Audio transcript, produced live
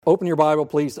Open your Bible,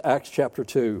 please, to Acts chapter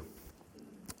 2.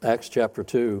 Acts chapter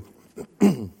 2.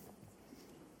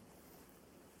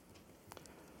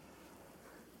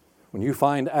 When you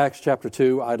find Acts chapter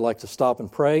 2, I'd like to stop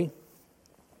and pray.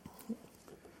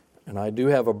 And I do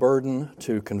have a burden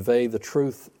to convey the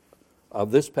truth of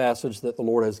this passage that the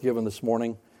Lord has given this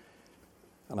morning.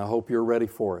 And I hope you're ready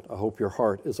for it. I hope your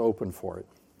heart is open for it.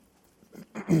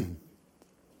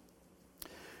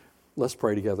 Let's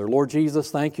pray together. Lord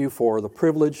Jesus, thank you for the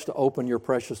privilege to open your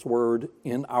precious word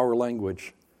in our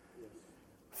language,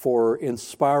 for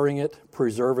inspiring it,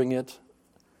 preserving it,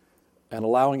 and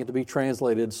allowing it to be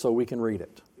translated so we can read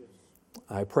it.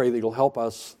 I pray that you'll help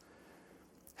us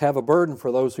have a burden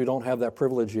for those who don't have that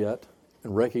privilege yet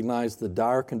and recognize the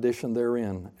dire condition they're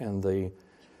in and the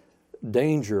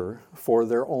danger for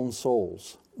their own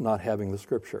souls not having the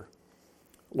Scripture.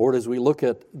 Lord, as we look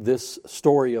at this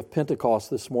story of Pentecost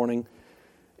this morning,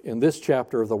 in this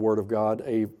chapter of the Word of God,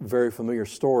 a very familiar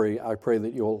story, I pray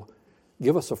that you'll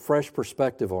give us a fresh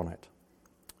perspective on it.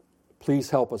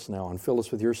 Please help us now and fill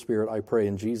us with your Spirit, I pray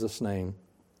in Jesus' name.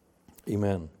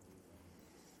 Amen.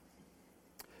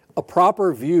 A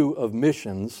proper view of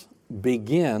missions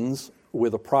begins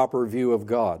with a proper view of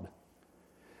God.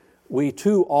 We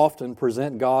too often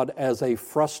present God as a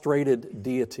frustrated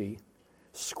deity,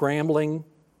 scrambling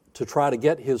to try to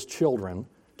get His children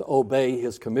to obey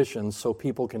His commissions so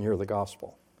people can hear the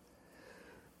gospel.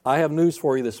 I have news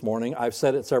for you this morning. I've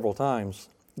said it several times.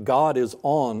 God is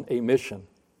on a mission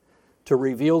to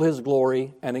reveal His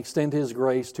glory and extend His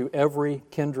grace to every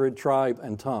kindred, tribe,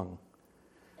 and tongue.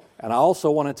 And I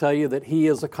also want to tell you that He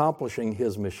is accomplishing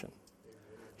His mission.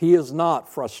 He is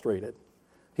not frustrated.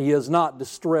 He is not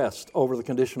distressed over the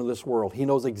condition of this world. He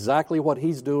knows exactly what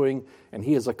He's doing, and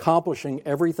He is accomplishing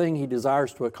everything He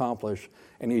desires to accomplish,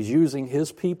 and He's using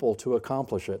His people to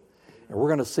accomplish it. And we're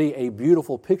going to see a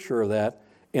beautiful picture of that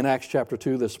in Acts chapter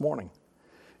 2 this morning.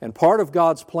 And part of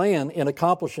God's plan in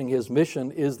accomplishing His mission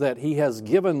is that He has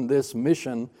given He's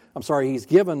given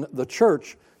the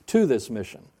church to this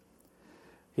mission.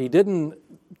 He didn't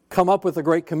come up with the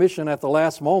Great Commission at the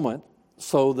last moment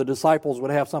so the disciples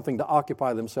would have something to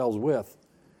occupy themselves with.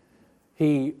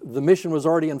 The mission was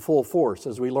already in full force,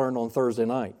 as we learned on Thursday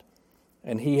night.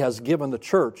 And He has given the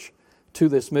church to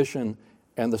this mission,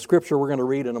 and the scripture we're going to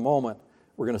read in a moment,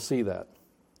 we're going to see that.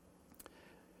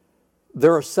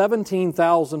 There are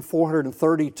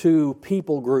 17,432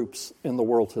 people groups in the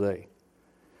world today.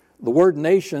 The word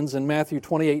nations in Matthew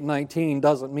 28:19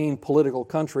 doesn't mean political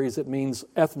countries, it means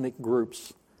ethnic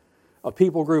groups. A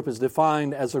people group is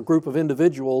defined as a group of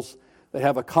individuals that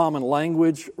have a common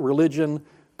language, religion,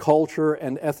 culture,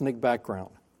 and ethnic background.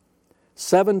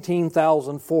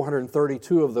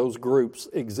 17,432 of those groups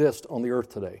exist on the earth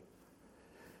today.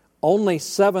 Only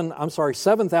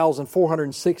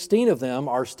 7,416 of them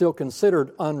are still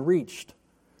considered unreached.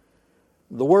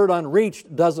 The word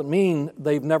unreached doesn't mean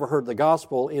they've never heard the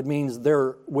gospel. It means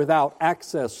they're without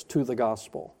access to the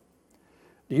gospel.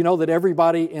 Do you know that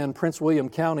everybody in Prince William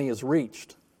County is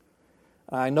reached?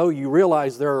 I know you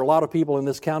realize there are a lot of people in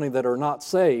this county that are not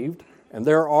saved, and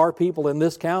there are people in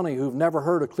this county who've never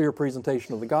heard a clear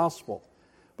presentation of the gospel.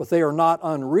 But they are not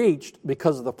unreached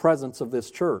because of the presence of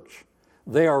this church.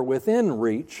 They are within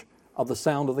reach of the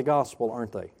sound of the gospel,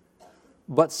 aren't they?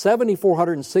 But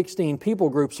 7,416 people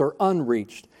groups are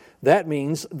unreached. That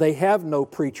means they have no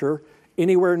preacher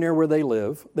anywhere near where they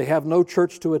live. They have no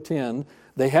church to attend.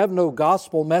 They have no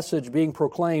gospel message being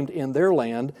proclaimed in their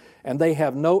land, and they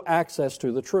have no access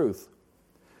to the truth.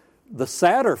 The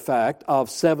sadder fact of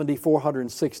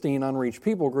 7,416 unreached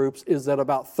people groups is that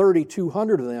about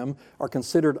 3,200 of them are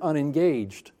considered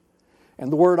unengaged.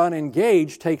 And the word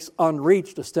unengaged takes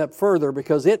unreached a step further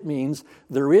because it means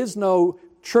there is no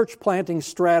church planting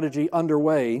strategy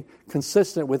underway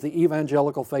consistent with the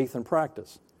evangelical faith and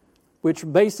practice, which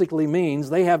basically means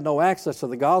they have no access to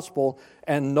the gospel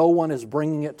and no one is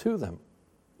bringing it to them.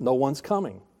 No one's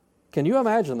coming. Can you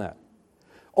imagine that?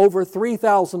 Over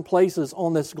 3,000 places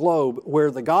on this globe where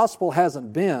the gospel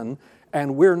hasn't been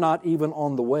and we're not even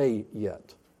on the way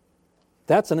yet.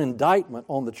 That's an indictment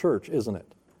on the church, isn't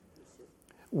it?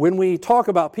 When we talk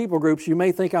about people groups, you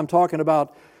may think I'm talking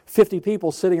about 50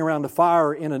 people sitting around a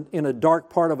fire in a dark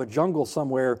part of a jungle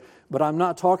somewhere, but I'm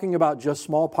not talking about just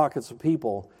small pockets of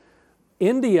people.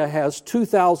 India has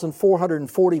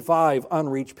 2,445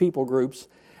 unreached people groups,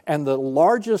 and the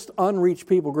largest unreached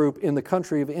people group in the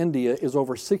country of India is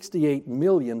over 68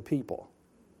 million people.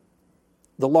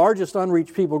 The largest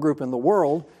unreached people group in the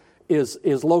world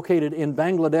is located in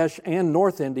Bangladesh and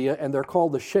North India, and they're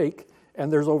called the Sheikh,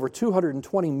 and there's over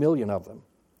 220 million of them.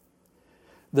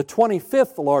 The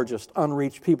 25th largest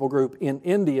unreached people group in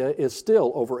India is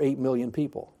still over 8 million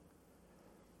people.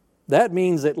 That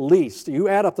means at least, you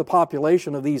add up the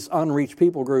population of these unreached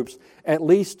people groups, at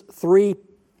least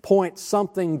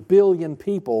 3-point-something billion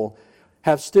people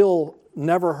have still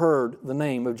never heard the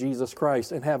name of Jesus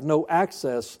Christ and have no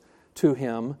access to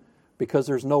Him because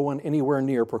there's no one anywhere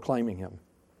near proclaiming Him.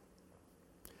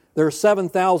 There are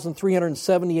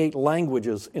 7,378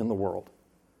 languages in the world,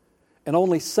 and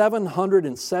only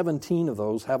 717 of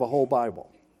those have a whole Bible,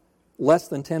 less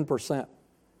than 10%.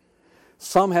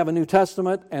 Some have a New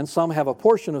Testament and some have a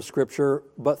portion of Scripture,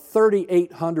 but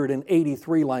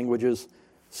 3,883 languages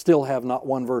still have not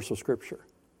one verse of Scripture.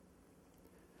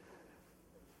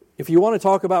 If you want to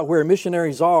talk about where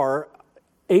missionaries are,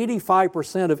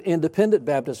 85% of independent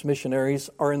Baptist missionaries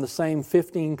are in the same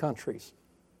 15 countries.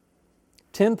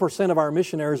 10% of our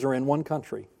missionaries are in one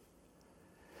country.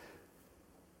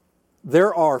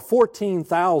 There are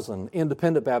 14,000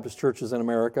 independent Baptist churches in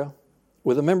America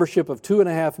with a membership of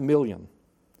 2.5 million.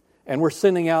 And we're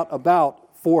sending out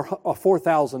about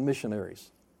 4,000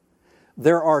 missionaries.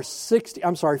 There are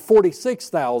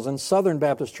 46,000 Southern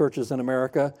Baptist churches in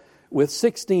America with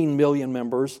 16 million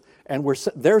members, and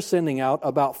they're sending out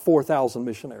about 4,000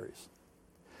 missionaries.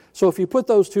 So if you put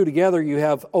those two together, you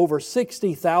have over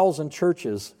 60,000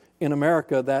 churches in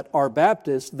America that are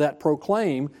Baptist that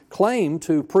claim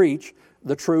to preach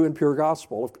the true and pure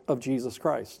gospel of Jesus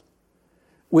Christ.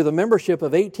 With a membership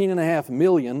of 18.5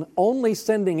 million, only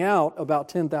sending out about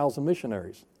 10,000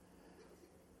 missionaries.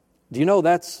 Do you know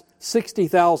that's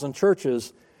 60,000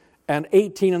 churches and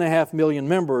 18.5 million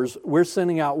members? We're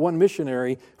sending out one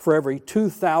missionary for every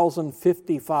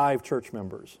 2,055 church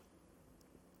members.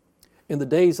 In the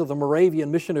days of the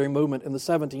Moravian missionary movement in the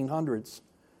 1700s,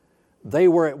 they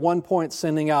were at one point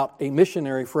sending out a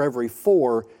missionary for every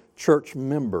 4 church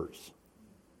members.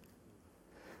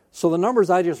 So the numbers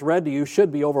I just read to you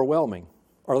should be overwhelming,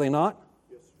 are they not?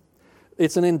 Yes.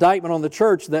 It's an indictment on the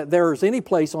church that there is any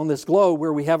place on this globe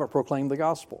where we haven't proclaimed the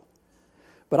gospel.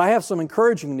 But I have some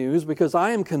encouraging news because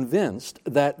I am convinced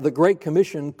that the Great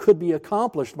Commission could be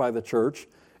accomplished by the church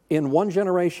in one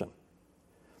generation.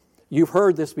 You've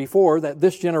heard this before, that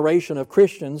this generation of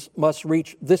Christians must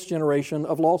reach this generation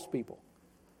of lost people.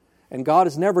 And God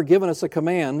has never given us a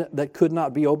command that could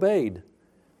not be obeyed.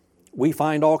 We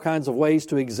find all kinds of ways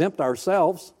to exempt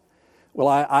ourselves. Well,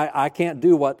 I can't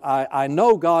do what I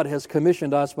know God has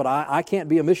commissioned us, but I can't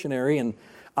be a missionary, and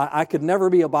I could never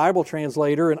be a Bible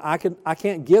translator, and I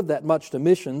can't give that much to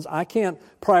missions. I can't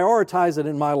prioritize it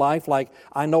in my life like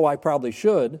I know I probably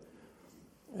should.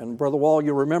 And Brother Wall,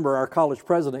 you remember our college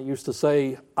president used to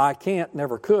say, I can't,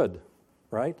 never could,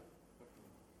 right?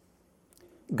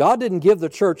 God didn't give the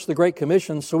church the Great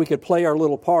Commission so we could play our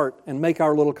little part and make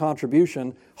our little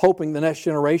contribution, hoping the next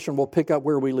generation will pick up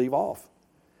where we leave off.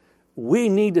 We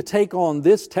need to take on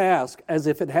this task as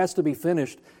if it has to be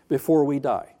finished before we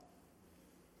die.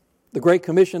 The Great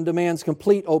Commission demands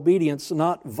complete obedience,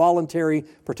 not voluntary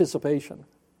participation.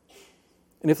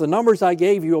 And if the numbers I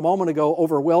gave you a moment ago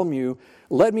overwhelm you,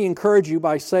 let me encourage you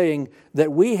by saying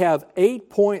that we have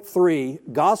 8.3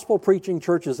 gospel-preaching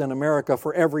churches in America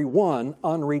for every one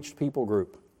unreached people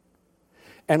group.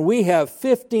 And we have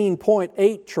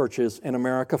 15.8 churches in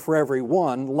America for every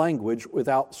one language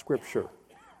without Scripture.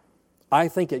 I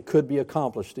think it could be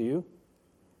accomplished, do you?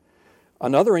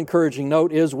 Another encouraging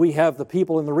note is we have the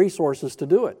people and the resources to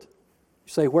do it.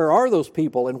 You say, where are those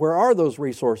people and where are those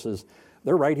resources?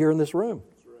 They're right here in this room.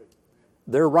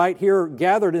 They're right here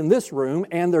gathered in this room,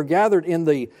 and they're gathered in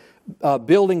the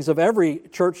buildings of every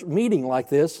church meeting like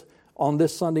this on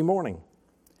this Sunday morning.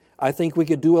 I think we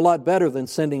could do a lot better than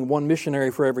sending one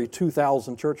missionary for every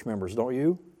 2,000 church members, don't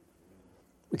you?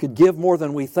 We could give more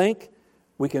than we think.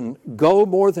 We can go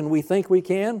more than we think we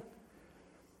can.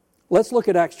 Let's look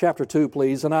at Acts chapter 2,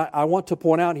 please. And I want to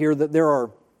point out here that there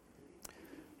are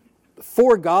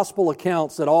 4 gospel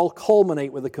accounts that all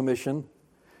culminate with the commission.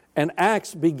 And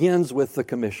Acts begins with the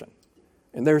commission.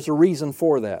 And there's a reason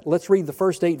for that. Let's read the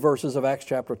first 8 verses of Acts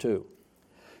chapter 2.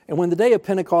 And when the day of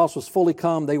Pentecost was fully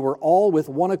come, they were all with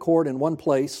one accord in one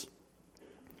place.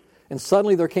 And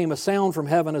suddenly there came a sound from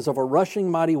heaven as of a rushing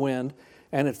mighty wind,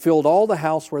 and it filled all the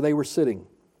house where they were sitting.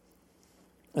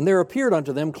 And there appeared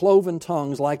unto them cloven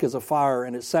tongues like as a fire,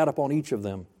 and it sat upon each of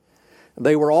them. And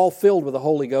they were all filled with the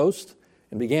Holy Ghost,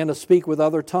 and began to speak with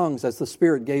other tongues as the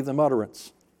Spirit gave them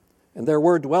utterance. And there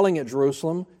were dwelling at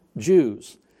Jerusalem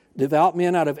Jews, devout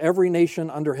men out of every nation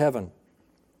under heaven.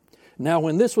 Now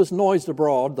when this was noised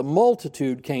abroad, the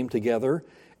multitude came together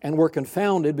and were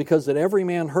confounded, because that every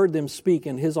man heard them speak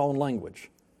in his own language.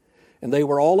 And they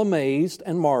were all amazed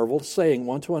and marveled, saying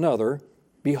one to another,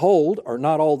 Behold, are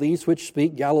not all these which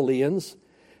speak Galileans?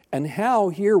 And how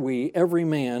hear we every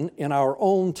man in our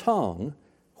own tongue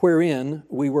wherein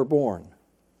we were born?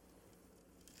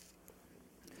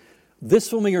 This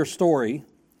familiar story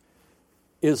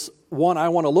is one I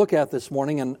want to look at this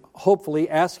morning, and hopefully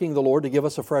asking the Lord to give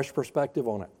us a fresh perspective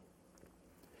on it.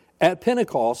 At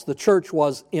Pentecost, the church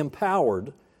was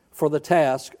empowered for the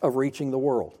task of reaching the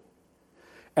world.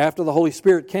 After the Holy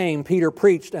Spirit came, Peter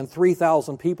preached and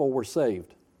 3,000 people were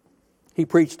saved. He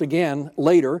preached again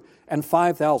later and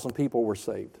 5,000 people were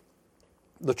saved.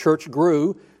 The church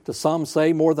grew to, some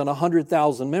say, more than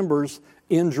 100,000 members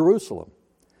in Jerusalem.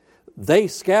 They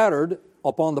scattered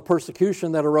upon the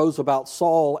persecution that arose about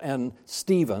Saul and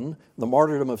Stephen, the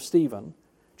martyrdom of Stephen.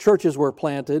 Churches were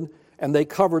planted and they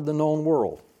covered the known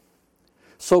world.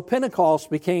 So Pentecost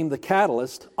became the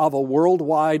catalyst of a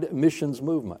worldwide missions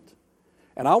movement.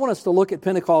 And I want us to look at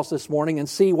Pentecost this morning and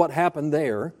see what happened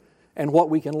there and what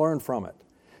we can learn from it.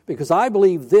 Because I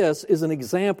believe this is an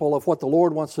example of what the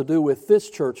Lord wants to do with this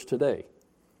church today.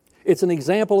 It's an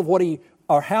example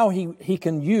of how he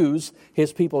can use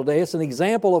His people today. It's an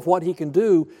example of what He can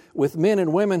do with men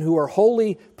and women who are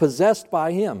wholly possessed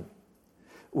by Him.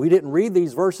 We didn't read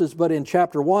these verses, but in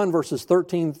chapter 1, verses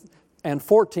 13 and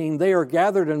 14, they are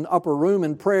gathered in an upper room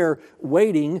in prayer,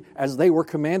 waiting, as they were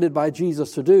commanded by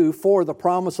Jesus to do, for the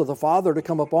promise of the Father to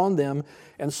come upon them.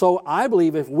 And so I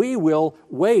believe if we will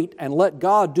wait and let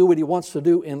God do what He wants to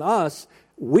do in us,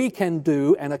 we can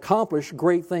do and accomplish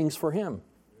great things for Him.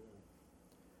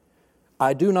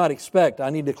 I do not expect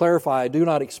another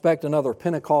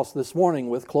Pentecost this morning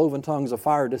with cloven tongues of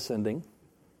fire descending.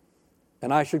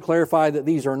 And I should clarify that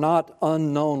these are not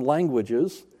unknown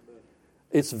languages.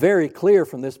 It's very clear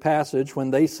from this passage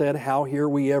when they said, how hear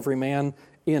we every man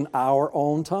in our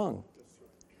own tongue.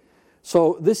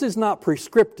 So this is not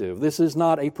prescriptive. This is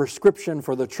not a prescription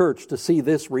for the church to see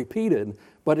this repeated,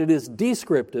 but it is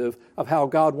descriptive of how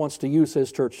God wants to use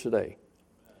His church today.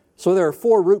 So there are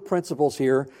 4 root principles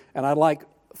here, and I'd like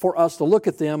for us to look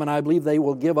at them, and I believe they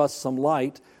will give us some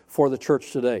light for the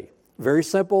church today. Very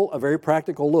simple, a very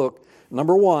practical look.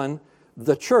 Number 1,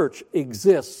 the church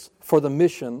exists for the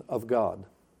mission of God.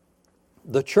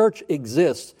 The church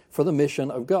exists for the mission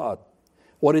of God.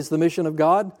 What is the mission of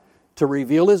God? To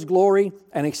reveal His glory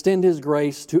and extend His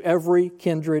grace to every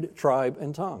kindred, tribe,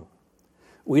 and tongue.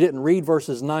 We didn't read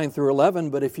verses 9 through 11,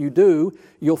 but if you do,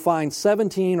 you'll find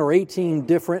 17 or 18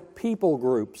 different people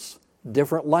groups,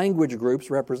 different language groups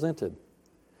represented.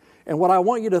 And what I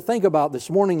want you to think about this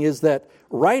morning is that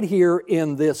right here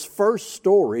in this first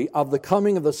story of the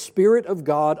coming of the Spirit of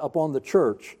God upon the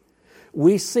church,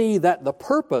 we see that the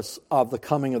purpose of the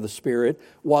coming of the Spirit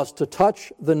was to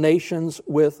touch the nations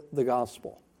with the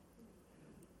gospel.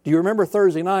 Do you remember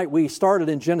Thursday night we started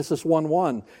in Genesis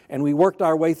 1:1 and we worked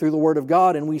our way through the Word of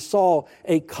God and we saw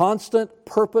a constant,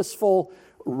 purposeful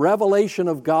revelation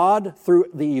of God through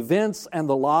the events and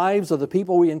the lives of the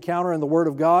people we encounter in the Word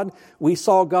of God. We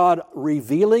saw God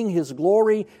revealing His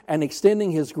glory and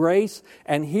extending His grace.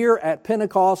 And here at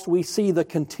Pentecost we see the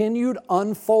continued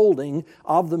unfolding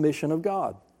of the mission of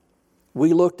God.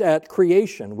 We looked at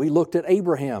creation. We looked at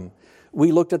Abraham.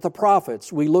 We looked at the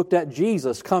prophets. We looked at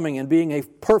Jesus coming and being a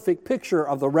perfect picture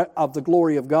of the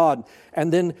glory of God.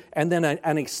 And then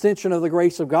an extension of the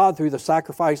grace of God through the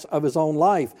sacrifice of His own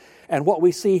life. And what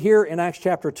we see here in Acts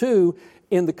chapter 2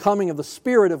 in the coming of the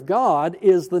Spirit of God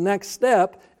is the next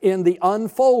step in the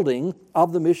unfolding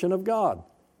of the mission of God.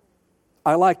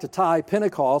 I like to tie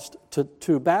Pentecost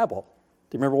to Babel.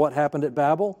 Do you remember what happened at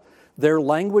Babel? Their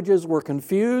languages were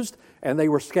confused and they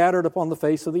were scattered upon the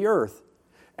face of the earth.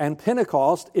 And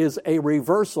Pentecost is a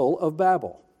reversal of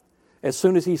Babel. As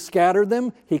soon as He scattered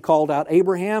them, He called out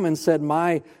Abraham and said,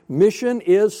 my mission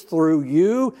is through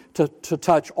you to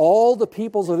touch all the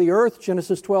peoples of the earth,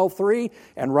 Genesis 12:3.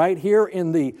 And right here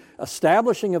in the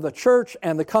establishing of the church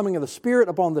and the coming of the Spirit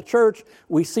upon the church,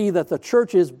 we see that the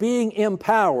church is being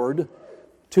empowered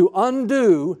to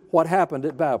undo what happened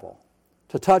at Babel,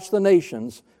 to touch the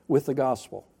nations with the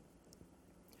gospel.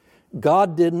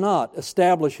 God did not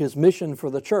establish His mission for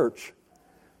the church,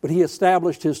 but He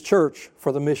established His church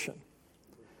for the mission.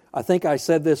 I think I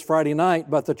said this Friday night,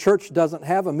 but the church doesn't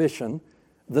have a mission.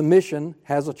 The mission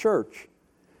has a church.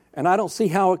 And I don't see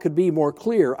how it could be more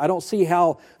clear. I don't see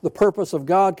how the purpose of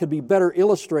God could be better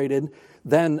illustrated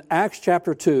than Acts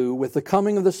chapter 2 with the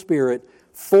coming of the Spirit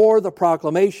for the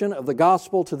proclamation of the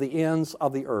gospel to the ends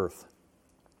of the earth.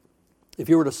 If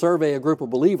you were to survey a group of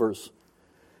believers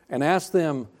and ask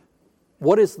them,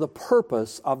 what is the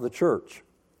purpose of the church?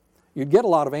 You'd get a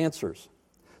lot of answers.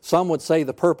 Some would say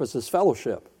the purpose is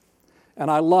fellowship.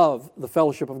 And I love the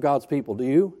fellowship of God's people. Do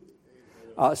you?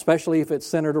 especially if it's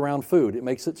centered around food. It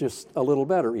makes it just a little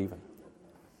better even.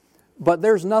 But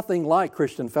there's nothing like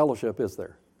Christian fellowship, is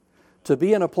there? To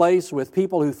be in a place with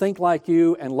people who think like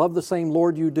you and love the same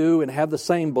Lord you do and have the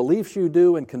same beliefs you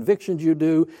do and convictions you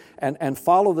do and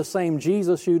follow the same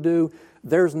Jesus you do,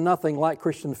 there's nothing like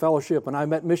Christian fellowship. And I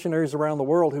met missionaries around the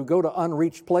world who go to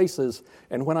unreached places,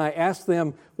 and when I ask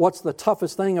them what's the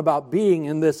toughest thing about being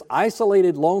in this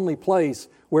isolated, lonely place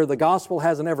where the gospel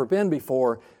hasn't ever been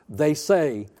before, they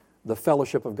say the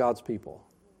fellowship of God's people.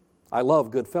 I love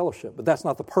good fellowship, but that's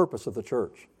not the purpose of the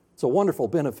church. It's a wonderful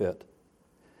benefit.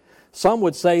 Some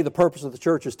would say the purpose of the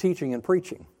church is teaching and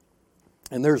preaching.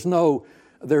 And there's no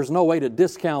way to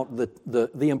discount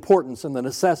the importance and the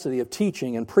necessity of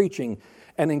teaching and preaching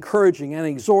and encouraging and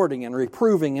exhorting and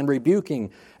reproving and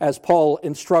rebuking, as Paul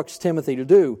instructs Timothy to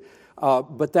do.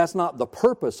 But that's not the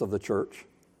purpose of the church.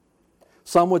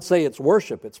 Some would say it's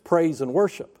worship, it's praise and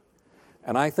worship.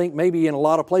 And I think maybe in a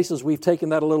lot of places we've taken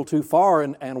that a little too far,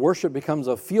 and worship becomes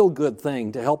a feel-good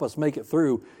thing to help us make it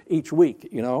through each week,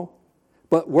 you know.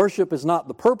 But worship is not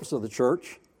the purpose of the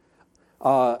church.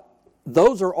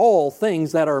 Those are all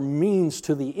things that are means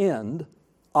to the end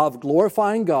of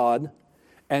glorifying God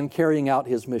and carrying out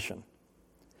His mission.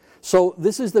 So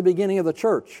this is the beginning of the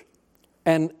church.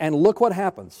 And look what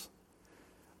happens.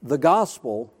 The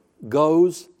gospel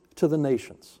goes to the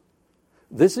nations.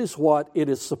 This is what it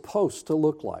is supposed to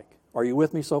look like. Are you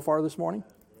with me so far this morning?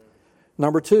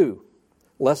 Number 2,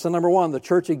 lesson number 1, the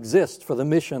church exists for the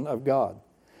mission of God.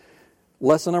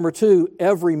 Lesson number 2,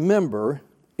 every member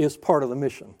is part of the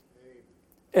mission.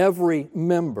 Every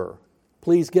member.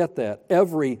 Please get that.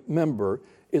 Every member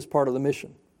is part of the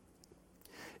mission.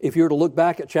 If you were to look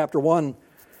back at chapter 1,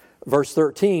 verse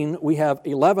 13, we have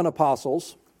 11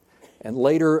 apostles, and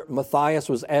later Matthias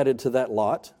was added to that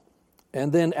lot.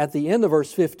 And then at the end of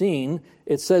verse 15,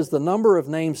 it says the number of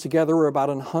names together were about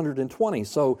 120.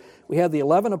 So we have the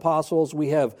 11 apostles, we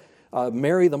have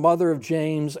Mary, the mother of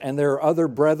James, and there are other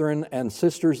brethren and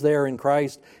sisters there in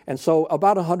Christ. And so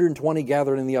about 120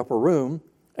 gathered in the upper room.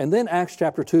 And then Acts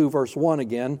chapter 2, verse 1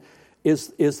 again,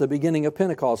 is the beginning of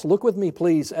Pentecost. Look with me,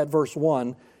 please, at verse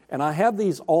 1. And I have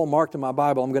these all marked in my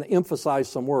Bible. I'm going to emphasize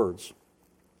some words.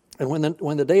 And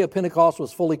when the day of Pentecost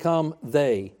was fully come,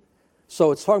 they.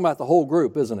 So it's talking about the whole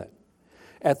group, isn't it?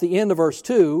 At the end of verse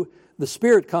 2, the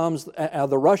Spirit comes,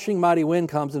 the rushing mighty wind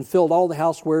comes and filled all the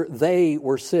house where they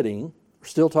were sitting. We're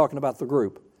still talking about the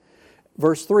group.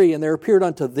 Verse 3, and there appeared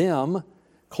unto them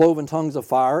cloven tongues of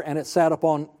fire, and it sat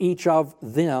upon each of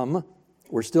them.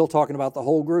 We're still talking about the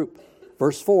whole group.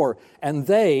 Verse 4, and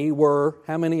they were,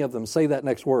 how many of them? Say that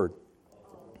next word.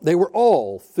 They were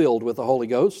all filled with the Holy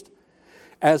Ghost.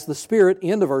 As the Spirit,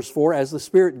 end of verse 4, as the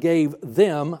Spirit gave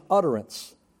them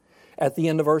utterance. At the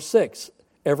end of verse 6,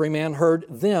 every man heard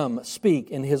them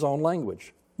speak in his own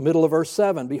language. Middle of verse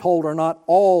 7, behold, are not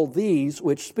all these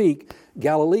which speak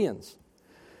Galileans?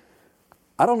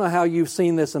 I don't know how you've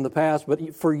seen this in the past,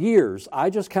 but for years,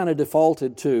 I just kind of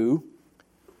defaulted to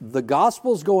the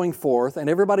gospel's going forth and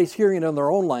everybody's hearing it in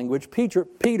their own language.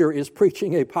 Peter is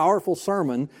preaching a powerful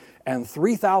sermon, and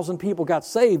 3,000 people got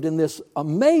saved in this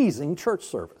amazing church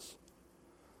service.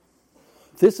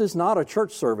 This is not a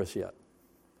church service yet.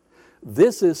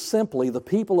 This is simply the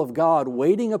people of God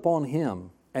waiting upon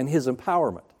Him and His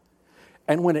empowerment.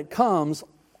 And when it comes,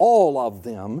 all of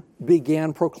them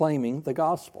began proclaiming the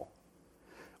gospel.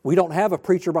 We don't have a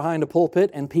preacher behind a pulpit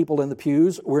and people in the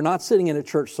pews. We're not sitting in a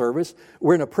church service.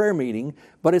 We're in a prayer meeting.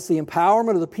 But it's the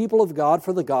empowerment of the people of God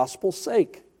for the gospel's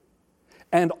sake.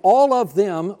 And all of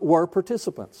them were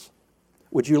participants.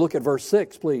 Would you look at verse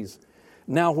 6, please?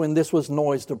 Now when this was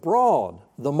noised abroad,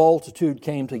 the multitude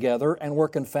came together and were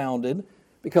confounded,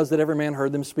 because that every man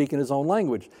heard them speak in his own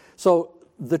language. So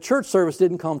the church service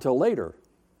didn't come till later.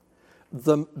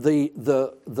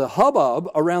 The hubbub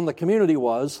around the community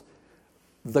was,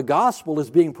 the gospel is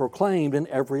being proclaimed in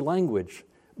every language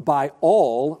by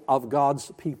all of God's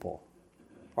people.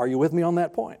 Are you with me on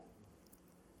that point?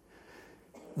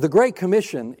 The Great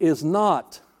Commission is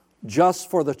not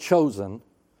just for the chosen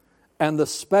and the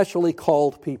specially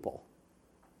called people.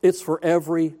 It's for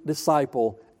every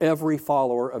disciple, every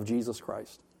follower of Jesus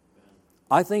Christ.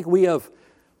 I think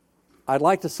I'd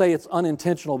like to say it's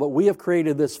unintentional, but we have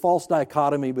created this false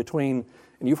dichotomy between,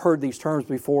 and you've heard these terms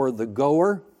before, the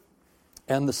goer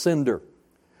and the sender.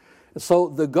 So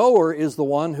the goer is the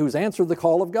one who's answered the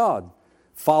call of God,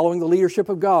 following the leadership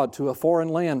of God to a foreign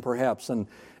land perhaps, and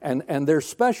there's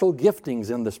special giftings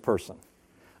in this person.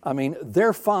 I mean,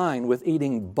 they're fine with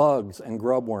eating bugs and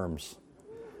grub worms.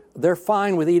 They're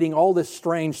fine with eating all this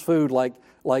strange food like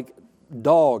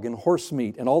dog and horse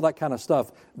meat and all that kind of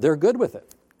stuff. They're good with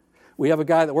it. We have a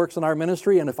guy that works in our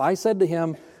ministry, and if I said to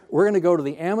him, we're going to go to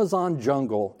the Amazon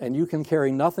jungle, and you can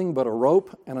carry nothing but a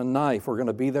rope and a knife, we're going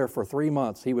to be there for 3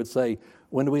 months, he would say,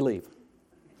 when do we leave?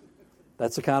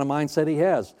 That's the kind of mindset he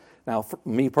has. Now, for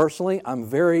me personally, I'm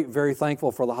very, very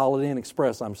thankful for the Holiday Inn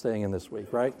Express I'm staying in this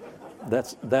week, right?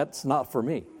 That's not for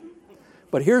me.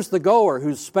 But here's the goer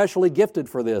who's specially gifted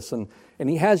for this, and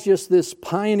he has just this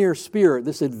pioneer spirit,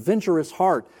 this adventurous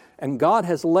heart, and God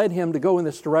has led him to go in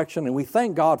this direction, and we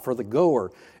thank God for the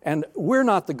goer. And we're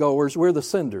not the goers, we're the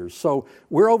senders. So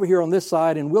we're over here on this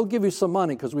side, and we'll give you some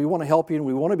money because we want to help you, and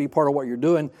we want to be part of what you're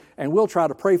doing, and we'll try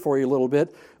to pray for you a little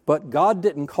bit. But God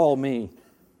didn't call me.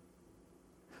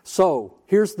 So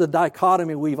here's the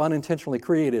dichotomy we've unintentionally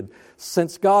created.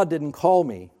 Since God didn't call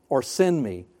me or send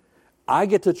me, I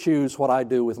get to choose what I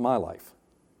do with my life.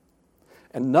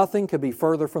 And nothing could be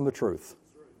further from the truth.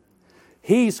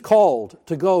 He's called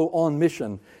to go on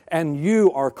mission, and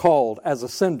you are called as a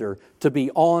sender to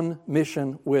be on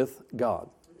mission with God.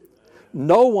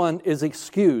 No one is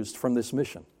excused from this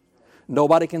mission.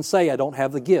 Nobody can say, I don't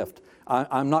have the gift.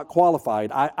 I'm not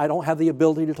qualified. I don't have the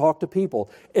ability to talk to people.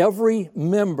 Every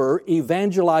member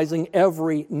evangelizing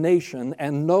every nation,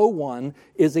 and no one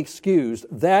is excused.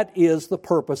 That is the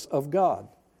purpose of God.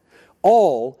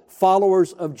 All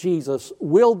followers of Jesus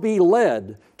will be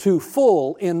led to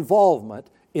full involvement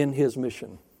in His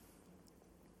mission.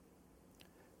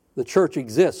 The church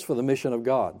exists for the mission of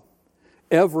God.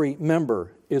 Every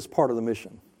member is part of the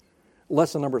mission.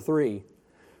 Lesson number 3,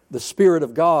 the Spirit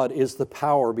of God is the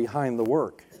power behind the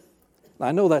work.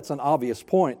 I know that's an obvious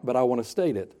point, but I want to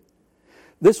state it.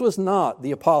 This was not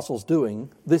the apostles'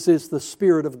 doing. This is the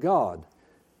Spirit of God,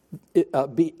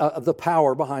 the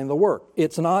power behind the work.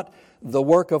 It's not the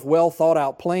work of well thought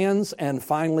out plans and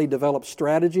finely developed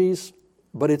strategies,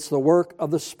 but it's the work of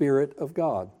the Spirit of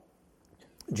God.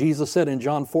 Jesus said in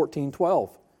John 14:12,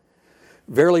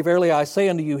 Verily, verily, I say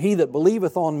unto you, he that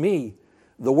believeth on me,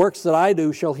 the works that I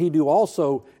do shall he do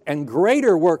also, and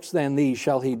greater works than these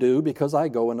shall he do, because I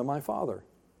go unto my Father.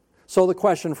 So the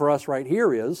question for us right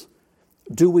here is,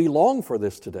 do we long for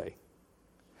this today?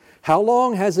 How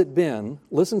long has it been,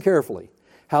 listen carefully,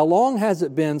 how long has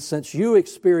it been since you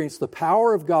experienced the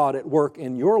power of God at work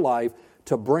in your life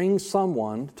to bring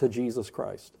someone to Jesus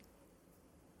Christ?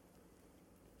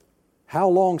 How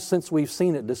long since we've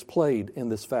seen it displayed in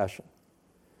this fashion?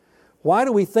 Why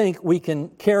do we think we can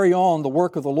carry on the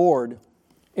work of the Lord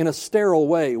in a sterile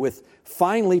way with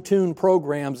finely tuned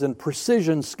programs and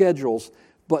precision schedules,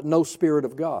 but no Spirit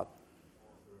of God?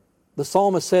 The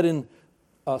psalmist said in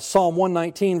Psalm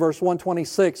 119, verse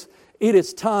 126, It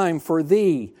is time for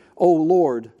Thee, O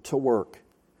Lord, to work.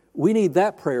 We need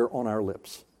that prayer on our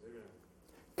lips.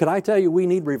 Can I tell you we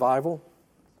need revival?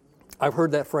 I've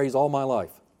heard that phrase all my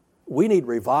life. We need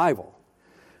revival.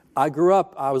 I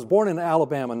was born in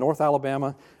Alabama, North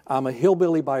Alabama. I'm a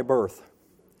hillbilly by birth.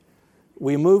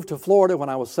 We moved to Florida when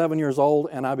I was 7 years old,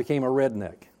 and I became a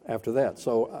redneck after that.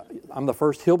 So I'm the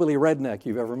first hillbilly redneck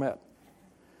you've ever met.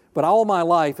 But all my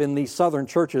life in these southern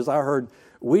churches, I heard,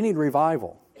 we need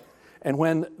revival. And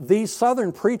when these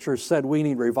southern preachers said we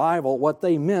need revival, what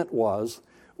they meant was,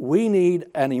 we need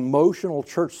an emotional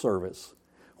church service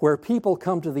where people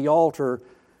come to the altar,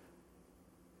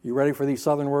 you ready for these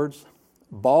southern words?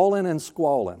 Bawling and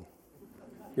squalling.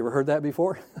 You ever heard that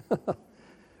before?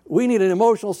 We need an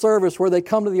emotional service where they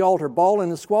come to the altar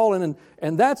bawling and squalling,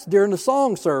 and that's during the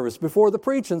song service before the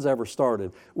preaching's ever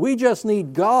started. We just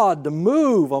need God to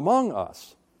move among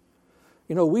us.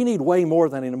 You know, we need way more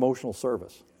than an emotional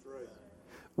service.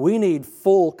 We need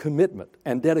full commitment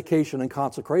and dedication and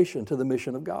consecration to the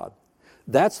mission of God.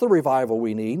 That's the revival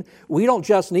we need. We don't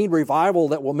just need revival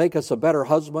that will make us a better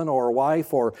husband or a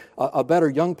wife or a better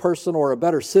young person or a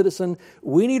better citizen.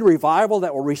 We need revival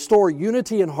that will restore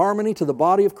unity and harmony to the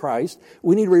body of Christ.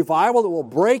 We need revival that will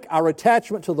break our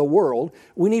attachment to the world.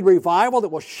 We need revival that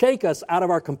will shake us out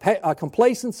of our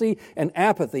complacency and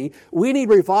apathy. We need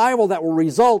revival that will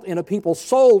result in a people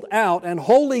sold out and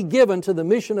wholly given to the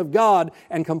mission of God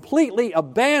and completely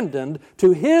abandoned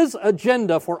to His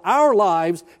agenda for our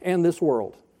lives and this world.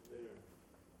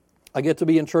 I get to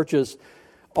be in churches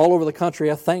all over the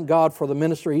country. I thank God for the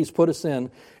ministry He's put us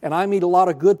in. And I meet a lot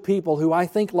of good people who I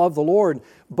think love the Lord,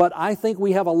 but I think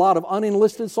we have a lot of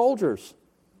unenlisted soldiers.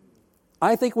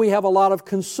 I think we have a lot of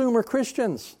consumer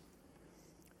Christians.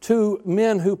 2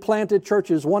 men who planted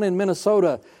churches, one in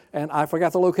Minnesota, and I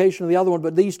forgot the location of the other one,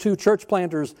 but these 2 church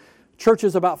planters,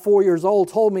 churches about 4 years old,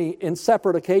 told me in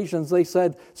separate occasions, they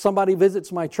said, somebody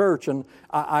visits my church and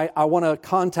I want to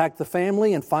contact the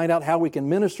family and find out how we can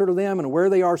minister to them and where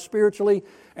they are spiritually.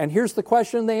 And here's the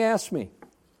question they asked me.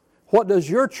 What does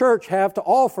your church have to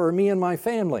offer me and my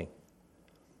family?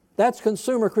 That's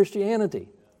consumer Christianity.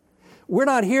 We're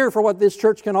not here for what this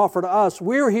church can offer to us.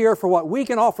 We're here for what we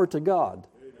can offer to God.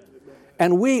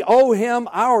 And we owe Him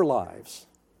our lives.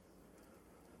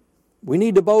 We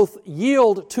need to both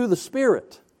yield to the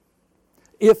Spirit.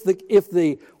 If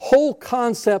the whole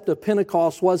concept of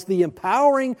Pentecost was the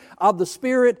empowering of the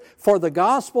Spirit for the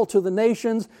gospel to the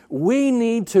nations, we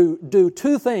need to do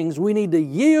two things. We need to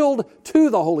yield to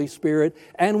the Holy Spirit,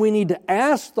 and we need to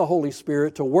ask the Holy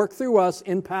Spirit to work through us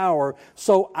in power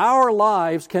so our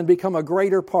lives can become a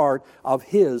greater part of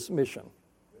His mission.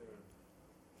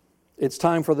 It's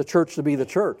time for the church to be the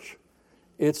church.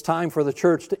 It's time for the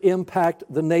church to impact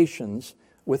the nations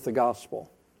with the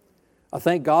gospel. I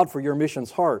thank God for your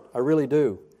missions heart. I really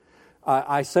do.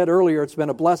 I said earlier it's been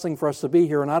a blessing for us to be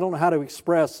here, and I don't know how to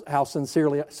express how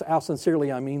sincerely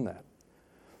I mean that.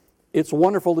 It's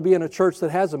wonderful to be in a church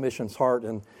that has a missions heart,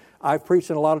 and I've preached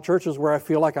in a lot of churches where I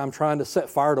feel like I'm trying to set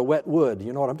fire to wet wood.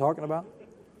 You know what I'm talking about?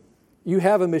 You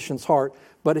have a missions heart,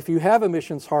 but if you have a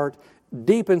missions heart,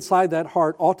 deep inside that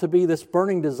heart ought to be this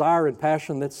burning desire and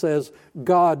passion that says,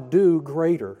 God, do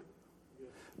greater,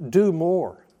 do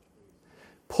more.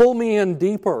 Pull me in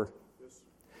deeper.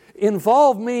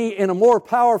 Involve me in a more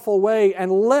powerful way,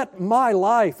 and let my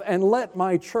life and let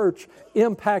my church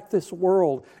impact this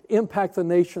world, impact the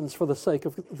nations for the sake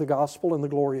of the gospel and the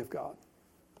glory of God.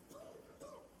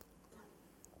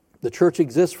 The church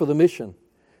exists for the mission.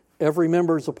 Every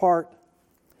member is a part.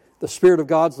 The Spirit of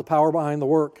God's the power behind the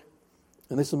work.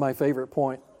 And this is my favorite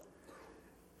point.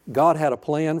 God had a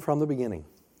plan from the beginning.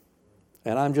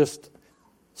 And I'm just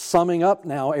summing up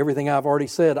now everything I've already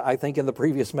said, I think, in the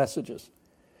previous messages.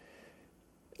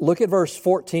 Look at verse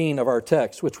 14 of our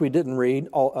text, which we didn't read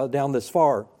down this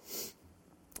far.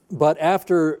 But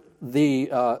after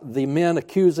the men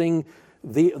accusing,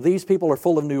 these people are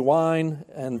full of new wine,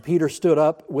 and Peter stood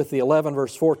up with the 11,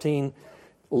 verse 14,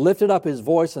 lifted up his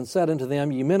voice and said unto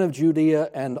them, Ye men of Judea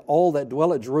and all that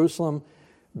dwell at Jerusalem,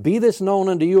 be this known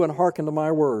unto you, and hearken to my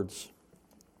words.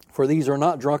 For these are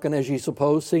not drunken as ye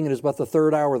suppose, seeing it is but the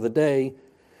third hour of the day.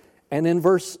 And in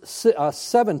verse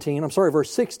 16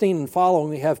 and following,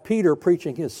 we have Peter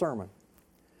preaching his sermon.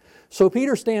 So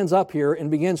Peter stands up here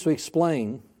and begins to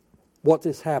explain what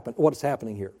is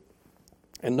happening here.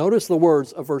 And notice the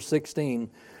words of verse 16.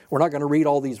 We're not going to read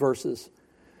all these verses.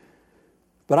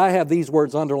 But I have these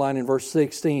words underlined in verse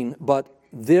 16. But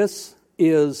this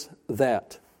is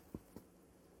that.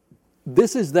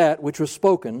 This is that which was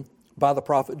spoken by the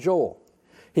prophet Joel.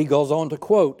 He goes on to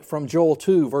quote from Joel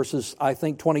 2, verses, I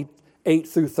think, 28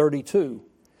 through 32.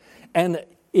 And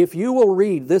if you will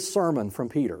read this sermon from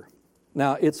Peter,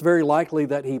 now it's very likely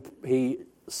that he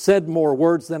said more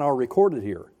words than are recorded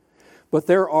here, but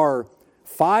there are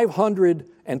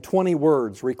 520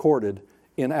 words recorded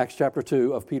in Acts chapter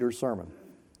 2 of Peter's sermon.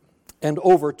 And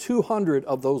over 200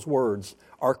 of those words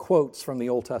are quotes from the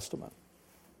Old Testament.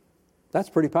 That's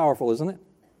pretty powerful, isn't it?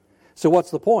 So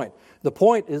what's the point? The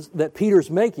point is that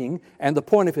Peter's making, and the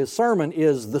point of his sermon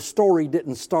is the story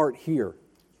didn't start here.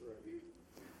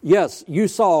 Yes, you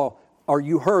saw, or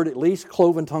you heard at least,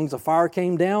 cloven tongues of fire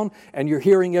came down, and you're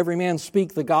hearing every man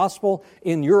speak the gospel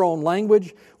in your own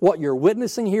language. What you're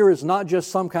witnessing here is not just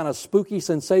some kind of spooky,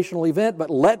 sensational event, but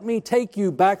let me take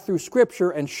you back through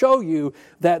Scripture and show you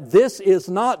that this is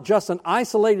not just an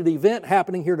isolated event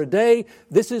happening here today.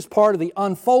 This is part of the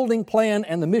unfolding plan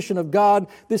and the mission of God.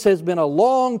 This has been a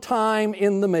long time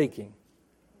in the making.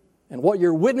 And what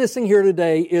you're witnessing here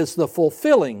today is the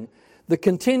fulfilling, the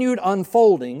continued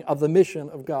unfolding of the mission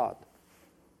of God.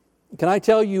 Can I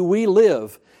tell you, we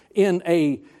live in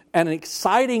an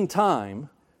exciting time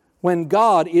when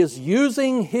God is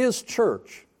using His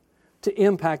church to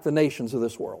impact the nations of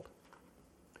this world.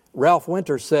 Ralph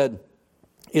Winter said,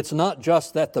 it's not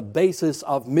just that the basis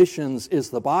of missions is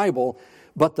the Bible,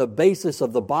 but the basis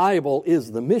of the Bible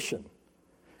is the mission.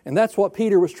 And that's what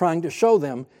Peter was trying to show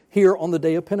them here on the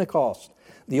day of Pentecost.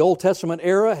 The Old Testament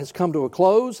era has come to a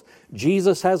close.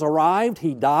 Jesus has arrived.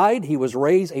 He died. He was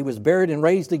raised. He was buried and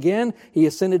raised again. He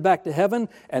ascended back to heaven.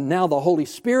 And now the Holy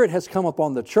Spirit has come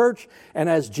upon the church. And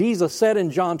as Jesus said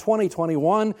in John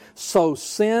 20:21, so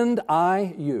send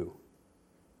I you.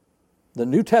 The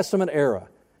New Testament era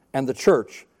and the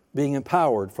church being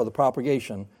empowered for the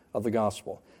propagation of the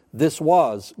gospel. This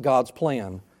was God's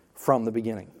plan from the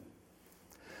beginning.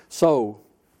 So,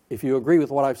 if you agree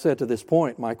with what I've said to this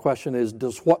point, my question is,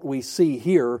 does what we see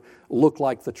here look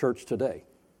like the church today?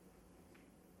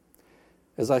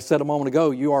 As I said a moment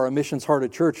ago, you are a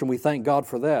missions-hearted church, and we thank God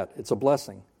for that. It's a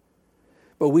blessing.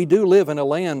 But we do live in a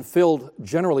land filled,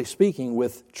 generally speaking,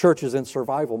 with churches in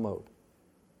survival mode,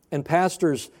 and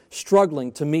pastors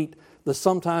struggling to meet the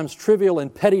sometimes trivial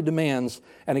and petty demands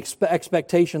and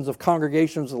expectations of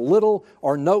congregations with little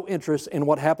or no interest in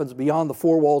what happens beyond the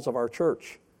four walls of our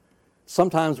church.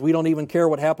 Sometimes we don't even care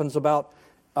what happens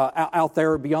out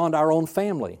there beyond our own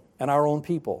family and our own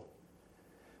people.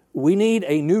 We need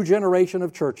a new generation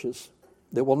of churches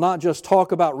that will not just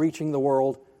talk about reaching the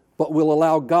world, but will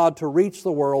allow God to reach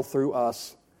the world through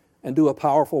us and do a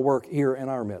powerful work here in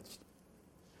our midst.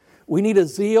 We need a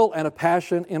zeal and a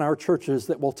passion in our churches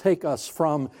that will take us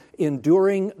from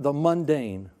enduring the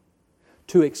mundane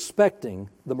to expecting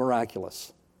the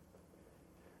miraculous.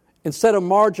 Instead of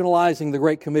marginalizing the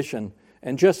Great Commission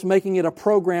and just making it a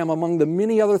program among the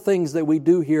many other things that we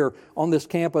do here on this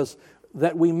campus,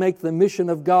 that we make the mission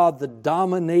of God the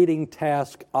dominating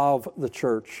task of the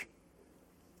church.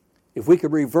 If we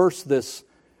could reverse this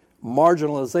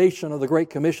marginalization of the Great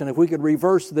Commission, if we could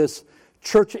reverse this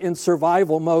church in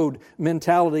survival mode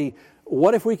mentality,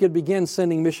 what if we could begin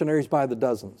sending missionaries by the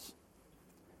dozens?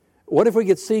 What if we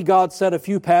could see God set a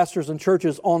few pastors and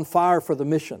churches on fire for the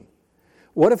mission?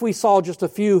 What if we saw just a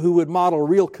few who would model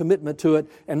real commitment to it,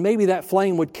 and maybe that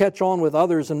flame would catch on with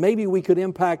others, and maybe we could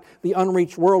impact the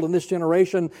unreached world in this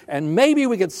generation, and maybe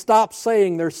we could stop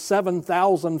saying there's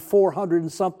 7,400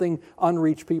 and something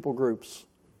unreached people groups?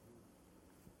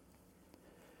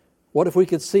 What if we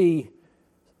could see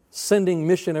sending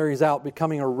missionaries out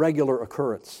becoming a regular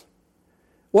occurrence?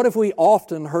 What if we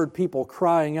often heard people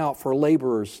crying out for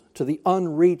laborers to the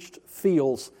unreached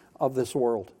fields of this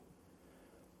world?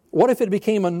 What if it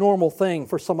became a normal thing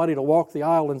for somebody to walk the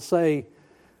aisle and say,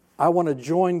 I want to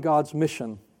join God's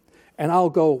mission, and I'll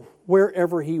go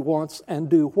wherever He wants and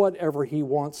do whatever He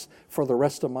wants for the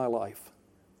rest of my life?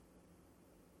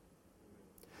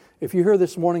 If you're here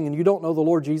this morning and you don't know the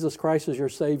Lord Jesus Christ as your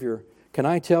Savior, can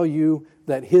I tell you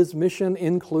that His mission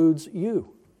includes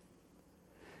you?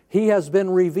 He has been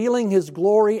revealing His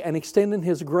glory and extending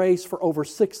His grace for over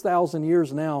 6,000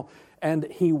 years now, and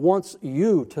He wants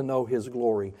you to know His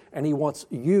glory, and He wants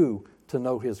you to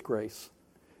know His grace.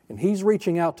 And He's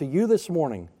reaching out to you this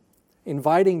morning,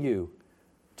 inviting you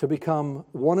to become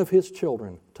one of His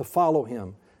children, to follow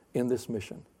Him in this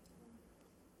mission.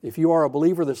 If you are a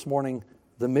believer this morning,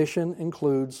 the mission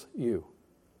includes you.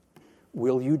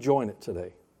 Will you join it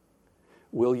today?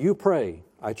 Will you pray?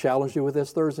 I challenged you with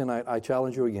this Thursday night. I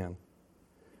challenge you again.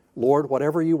 Lord,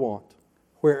 whatever you want,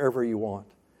 wherever you want,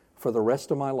 for the rest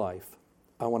of my life,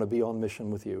 I want to be on mission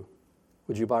with you.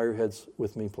 Would you bow your heads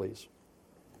with me, please?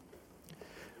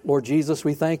 Lord Jesus,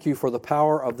 we thank you for the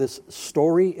power of this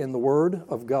story in the Word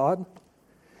of God.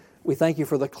 We thank you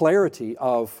for the clarity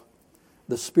of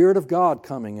the Spirit of God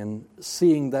coming and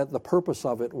seeing that the purpose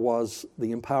of it was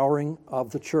the empowering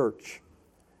of the church,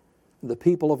 the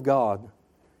people of God,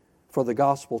 for the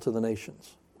gospel to the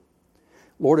nations.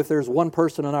 Lord, if there's one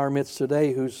person in our midst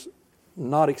today who's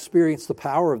not experienced the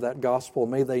power of that gospel,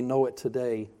 may they know it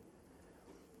today.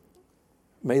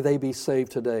 May they be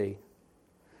saved today.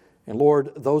 And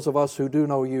Lord, those of us who do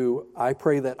know you, I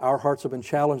pray that our hearts have been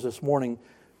challenged this morning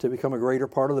to become a greater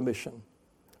part of the mission.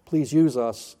 Please use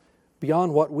us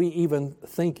beyond what we even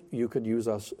think you could use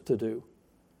us to do.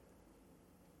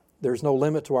 There's no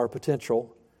limit to our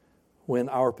potential when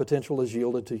our potential is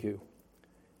yielded to you.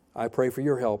 I pray for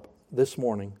your help this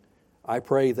morning. I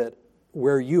pray that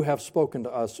where you have spoken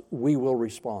to us, we will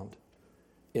respond.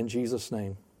 In Jesus'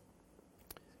 name,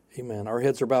 amen. Our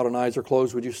heads are bowed and eyes are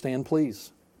closed. Would you stand,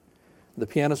 please? The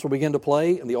pianist will begin to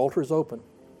play and the altar is open.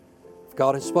 If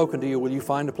God has spoken to you, will you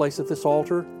find a place at this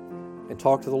altar and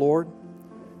talk to the Lord?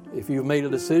 If you've made a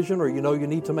decision or you know you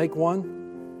need to make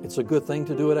one, it's a good thing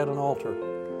to do it at an altar.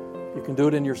 You can do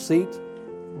it in your seat,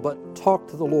 but talk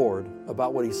to the Lord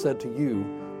about what He said to you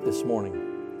this morning.